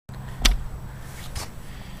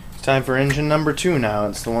Time for engine number 2 now.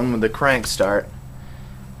 It's the one with the crank start.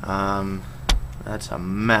 That's a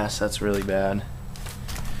mess. That's really bad.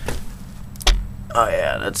 Oh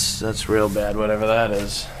yeah, that's real bad, whatever that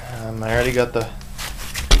is. I already got the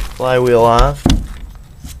flywheel off.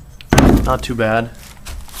 Not too bad.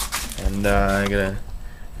 And I gotta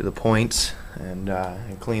do the points and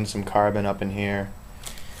clean some carbon up in here.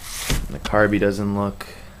 And the carby doesn't look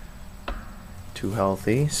too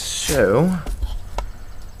healthy, so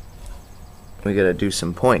we gotta do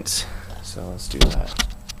some points. So let's do that.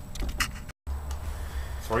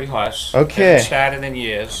 3 hush. Okay. Hasn't started in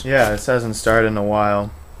years. Yeah, this hasn't started in a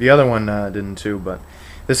while. The other one didn't too, but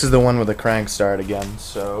this is the one with the crank start again.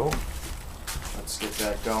 So let's get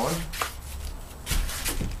that going.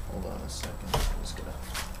 Hold on a second. I'm just gonna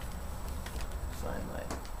find my.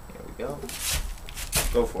 Here we go.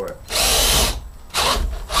 Go for it.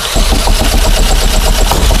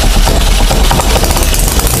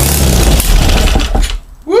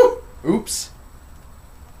 Woo! Oops.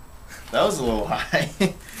 That was a little high.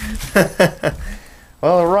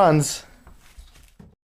 Well, it runs.